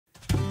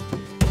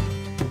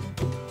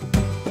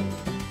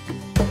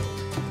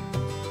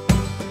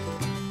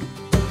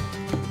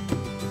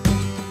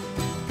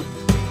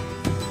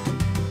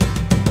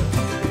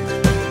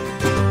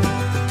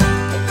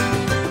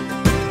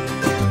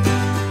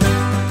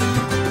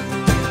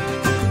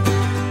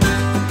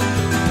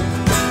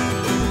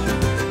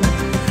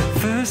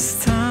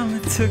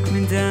took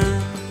me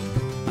down,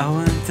 I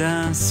went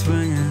down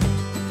swinging.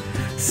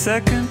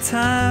 Second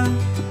time,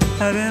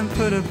 I didn't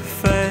put up a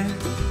fight.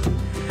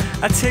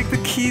 I take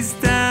the keys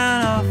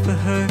down off the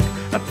hook,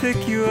 I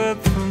pick you up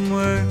from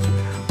work.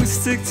 We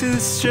stick to the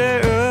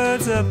straight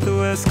roads up the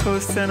west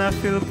coast, and I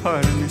feel a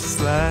part of me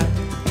slide.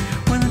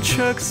 When the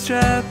trucks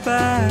drive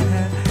by,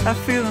 I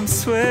feel them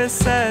sway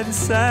side to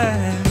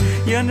side.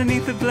 You're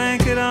underneath the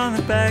blanket on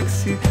the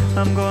backseat,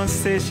 I'm going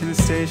station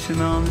to station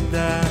on the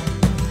dial.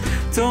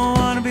 Don't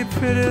wanna be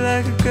pretty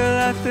like a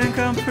girl, I think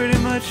I'm pretty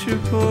much your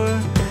boy.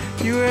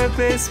 You wear a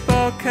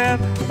baseball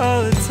cap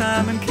all the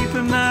time and keep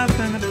a map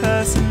in the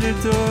passenger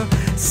door.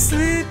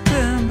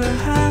 Sleeping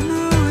behind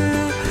the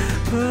wheel,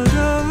 pulled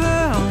over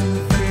on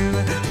the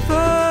freeway,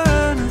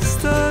 foreign and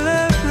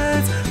stolen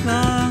plates,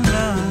 long,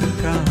 long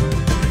gone.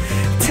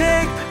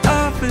 Take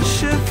off a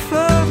shift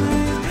for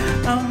me,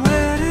 I'm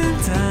waiting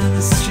down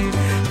the street.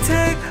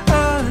 Take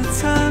all the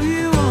time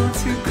you want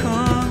to,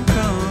 come,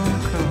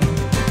 come, come.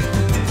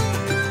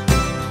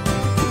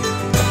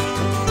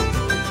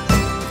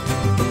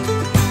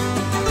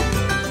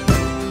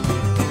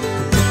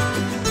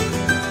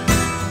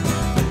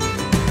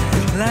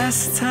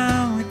 Last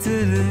time we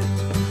did it,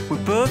 we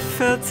both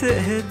felt it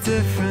hit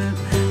different.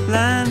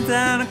 Lying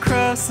down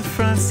across the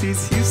front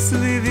seats used to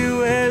leave you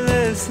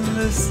weightless and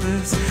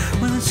listless.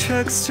 When the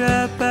trucks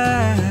drive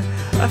by,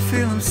 I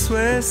feel them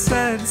sway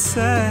side to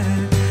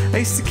side. I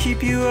used to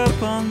keep you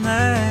up all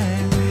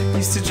night,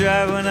 used to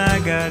drive when I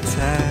got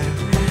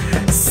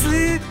tired.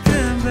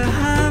 Sleeping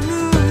behind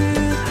the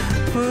wheel,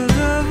 pulled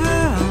over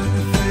on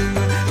the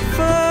freeway,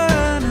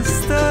 foreign and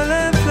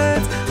stolen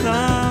plates,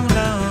 long,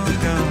 long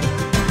gone.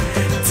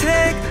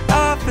 Take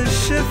off a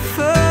shift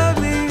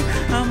for me,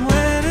 I'm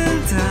waiting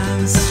down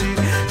the street.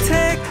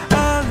 Take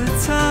all the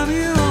time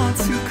you want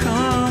to,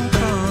 come,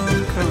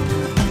 come, come.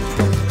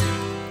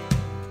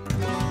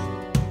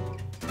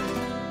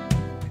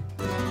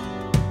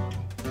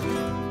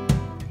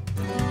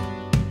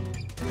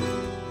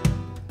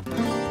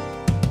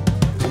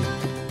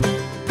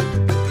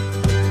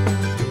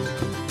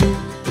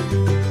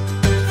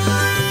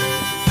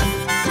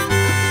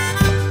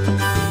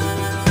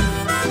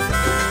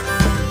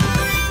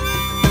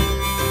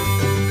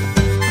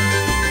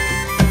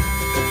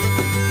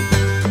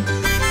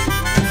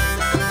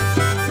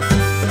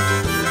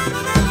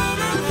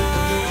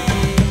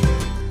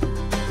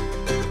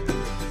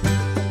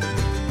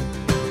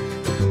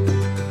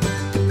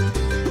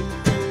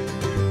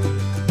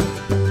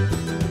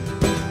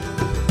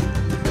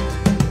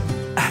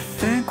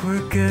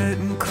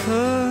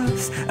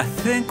 I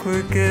think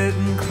we're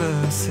getting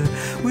closer.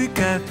 We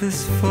got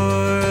this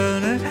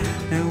foreigner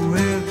and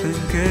we've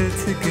been good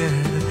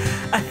together.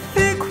 I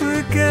think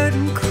we're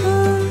getting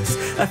close,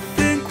 I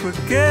think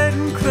we're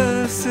getting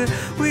closer.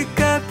 We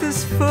got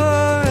this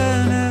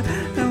foreigner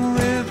and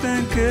we've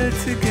been good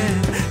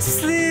together.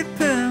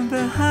 Sleeping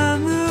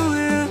behind the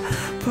wheel,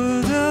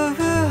 pulled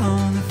over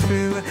on the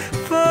freeway,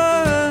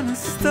 foreigner,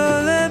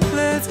 stolen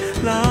plates,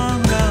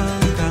 long,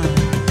 long gone.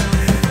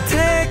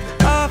 Take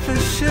off a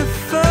shift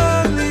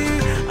for me,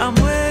 I'm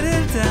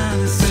waiting down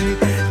the street.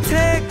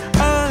 Take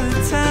all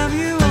the time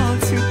you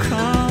want to,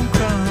 come,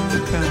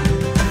 come, come.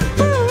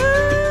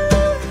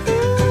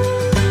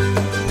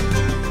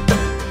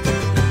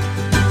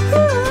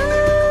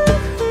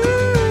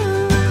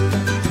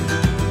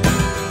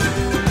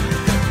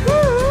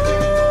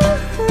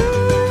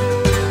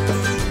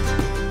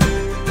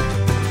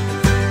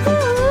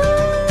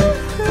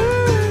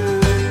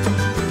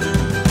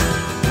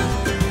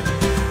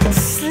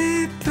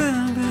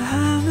 Sleeping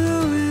behind the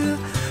wheel,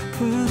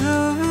 pulled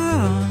over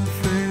on the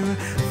freeway,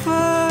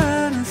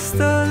 foreign and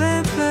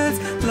stolen plates,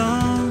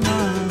 long,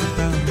 long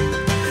gone.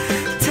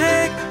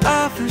 Take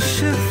off a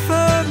shift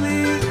for me,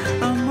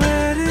 I'm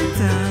waiting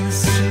down the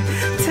street.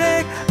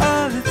 Take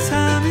all the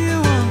time you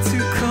want to,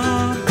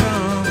 come,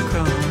 come,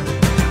 come.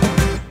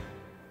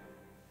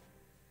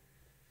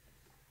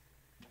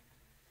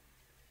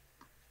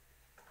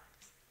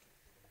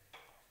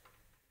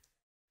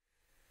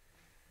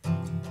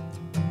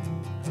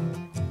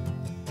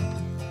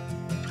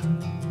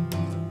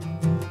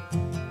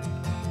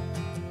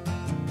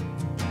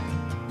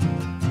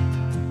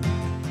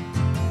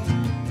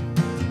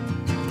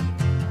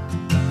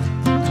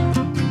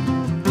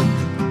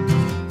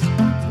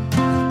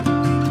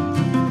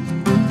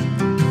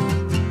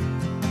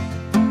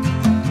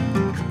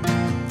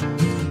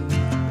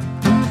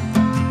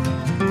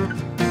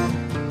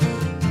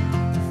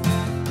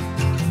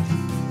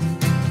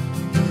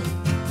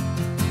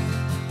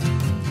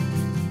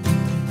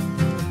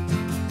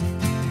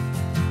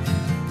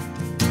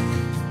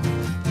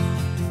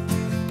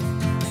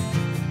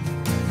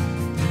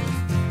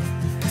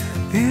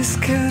 These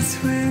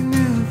kids we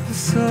knew for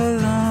so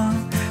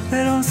long,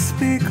 they don't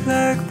speak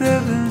like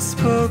they've been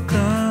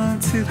spoken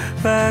to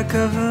by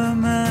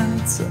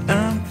governments or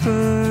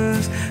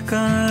emperors.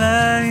 Gonna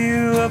line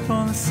you up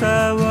on the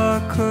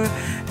sidewalk or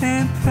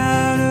ain't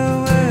proud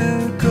of where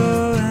we're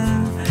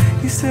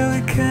going. You say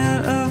we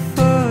can't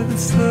afford to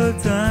slow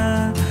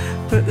down,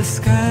 but the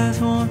skies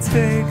won't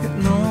take it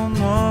no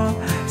more.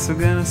 So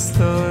we're gonna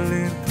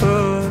slowly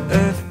pull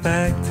Earth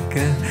back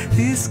together.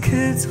 These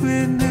kids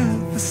we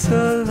knew for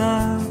so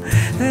long,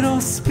 they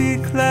don't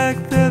speak like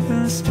they've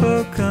been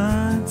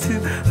spoken to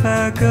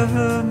by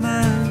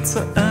governments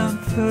or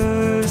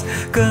emperors.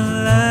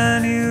 Gonna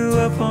line you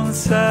up on the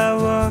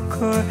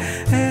sidewalk or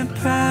ain't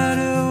proud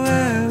of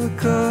where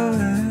we're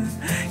going.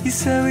 You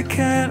said we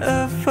can't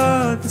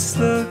afford to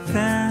slow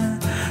down,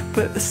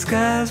 but the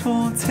skies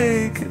won't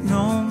take it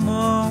no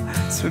more.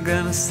 So we're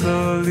gonna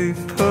slowly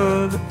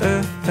pull the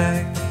earth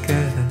back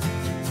together.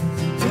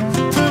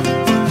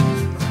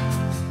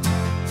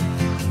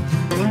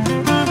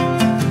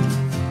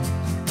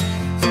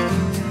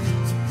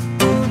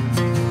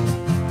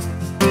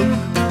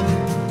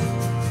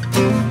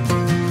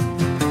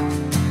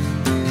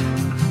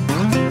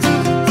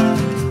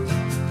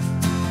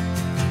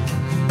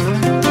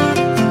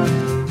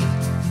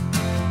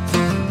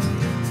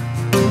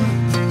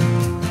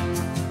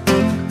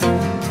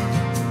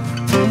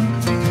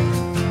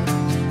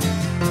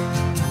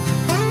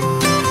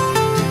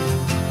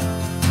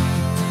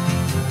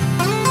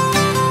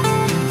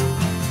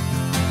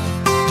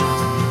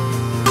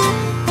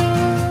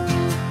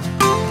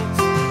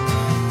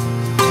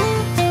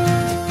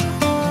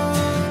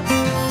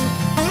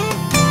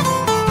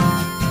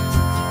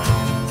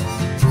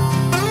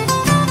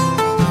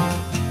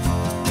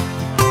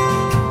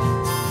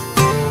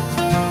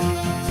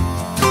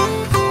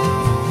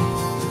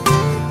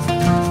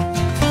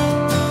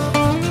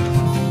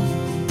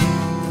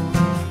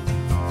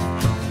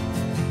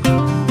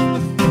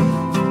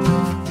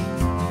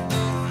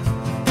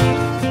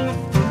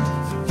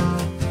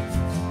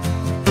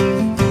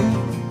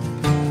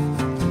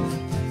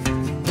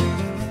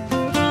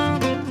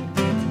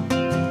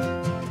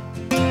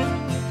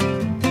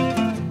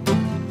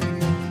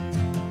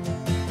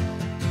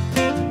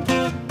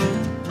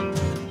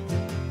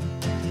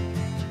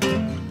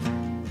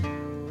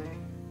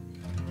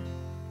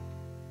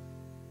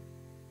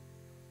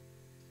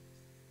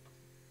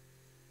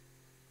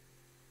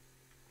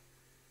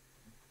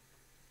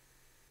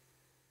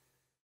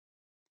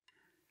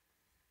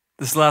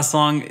 This last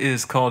song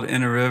is called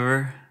In a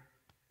River.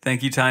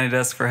 Thank you, Tiny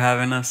Desk, for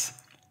having us.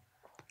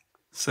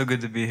 So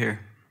good to be here.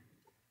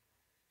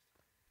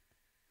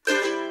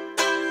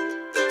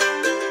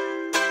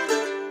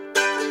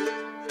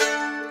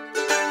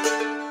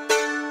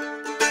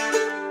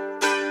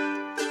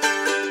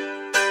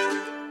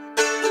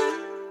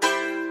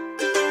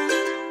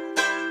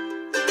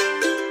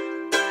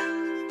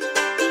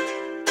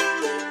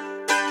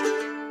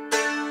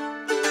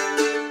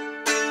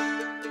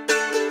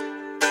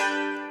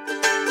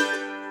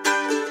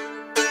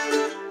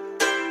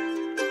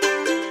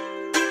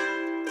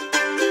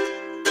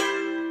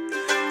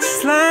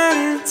 Slide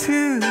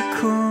into the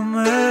cool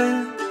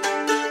mud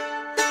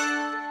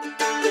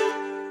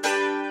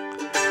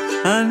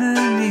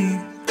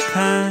underneath the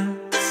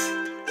pines.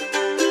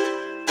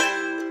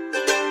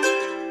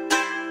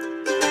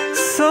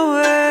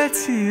 Somewhere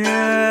to your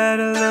right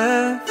or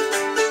left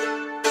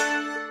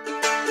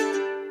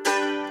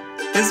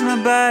is my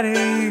body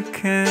you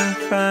can't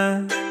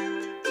find.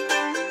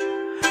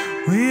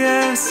 We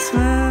are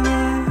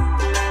swimming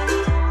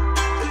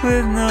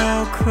with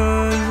no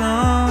clothes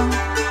on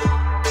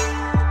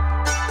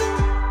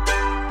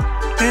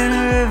in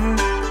a river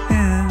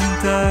in the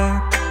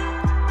dark,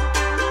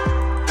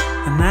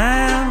 and I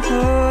am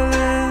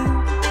holding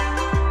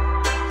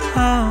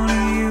on to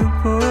you,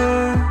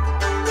 boy,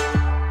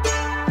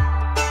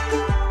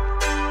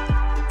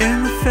 in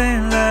the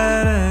faint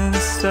light of the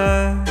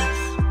stars.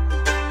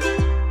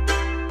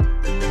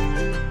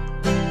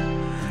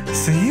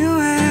 So you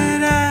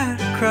and I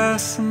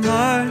across the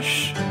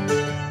marsh,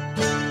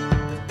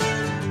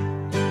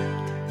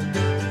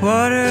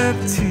 water up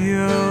to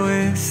your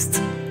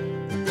waist,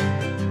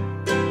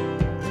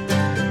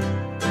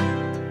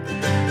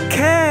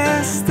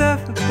 cast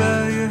up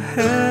above your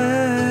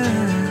head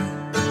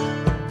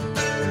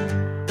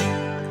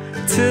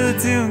till the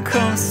dune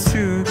comes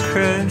to a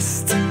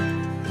crest.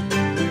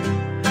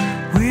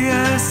 We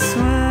are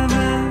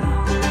swimming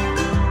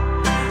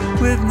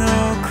with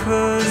no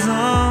clothes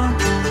on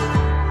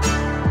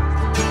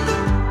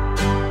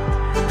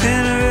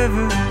in a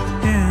river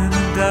in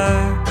the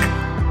dark,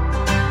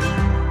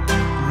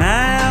 and I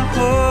am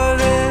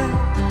holding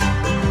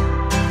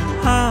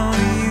on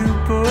to you,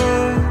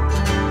 boy,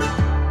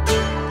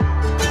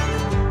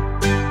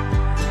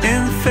 in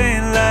the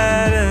faint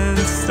light of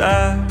the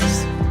stars.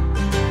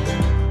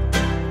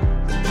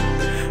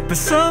 But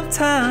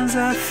sometimes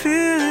I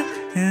feel it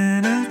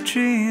in a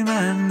dream.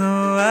 I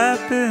know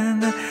I've been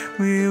there.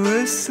 We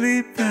were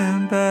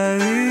sleeping by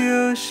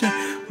the ocean,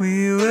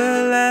 we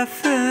were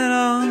laughing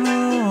on the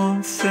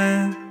warm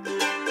sand.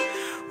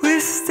 We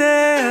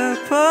stay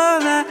up all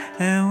night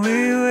and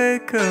we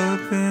wake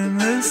up in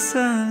the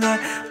sunlight.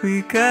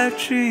 We got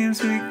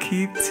dreams we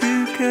keep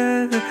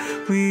together,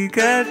 we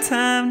got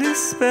time to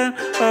spend,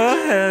 oh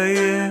hell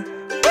yeah.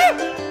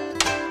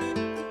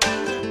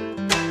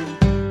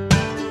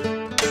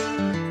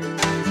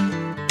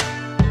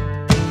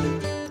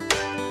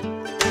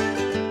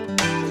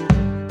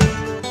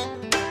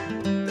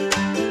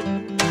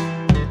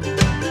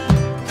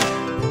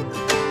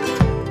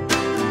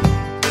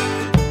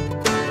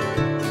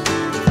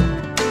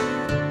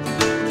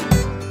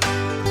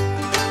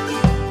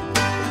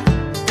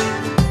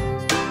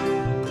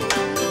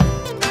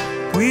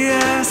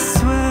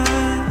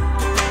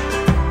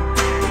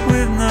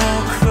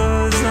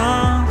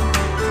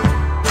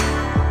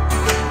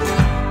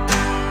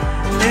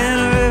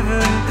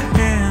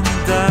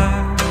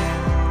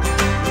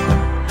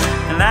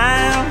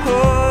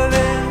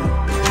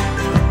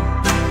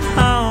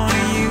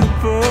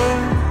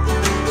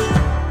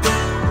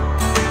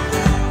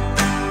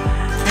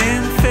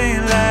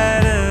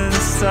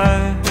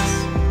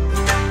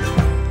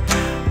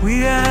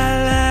 We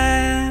are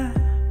lying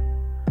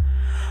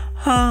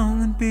on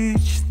the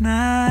beach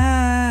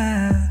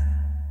now.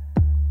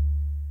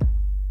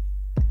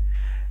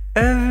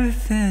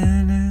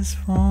 Everything is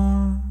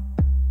warm.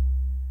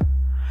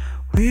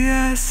 We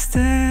are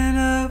staying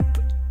up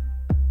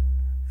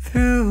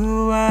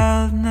through a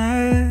wild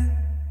night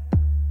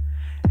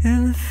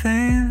in the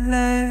faint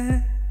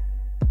light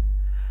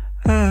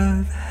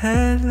of the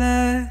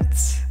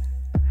headlights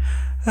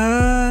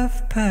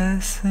of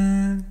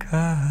passing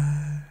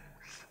cars.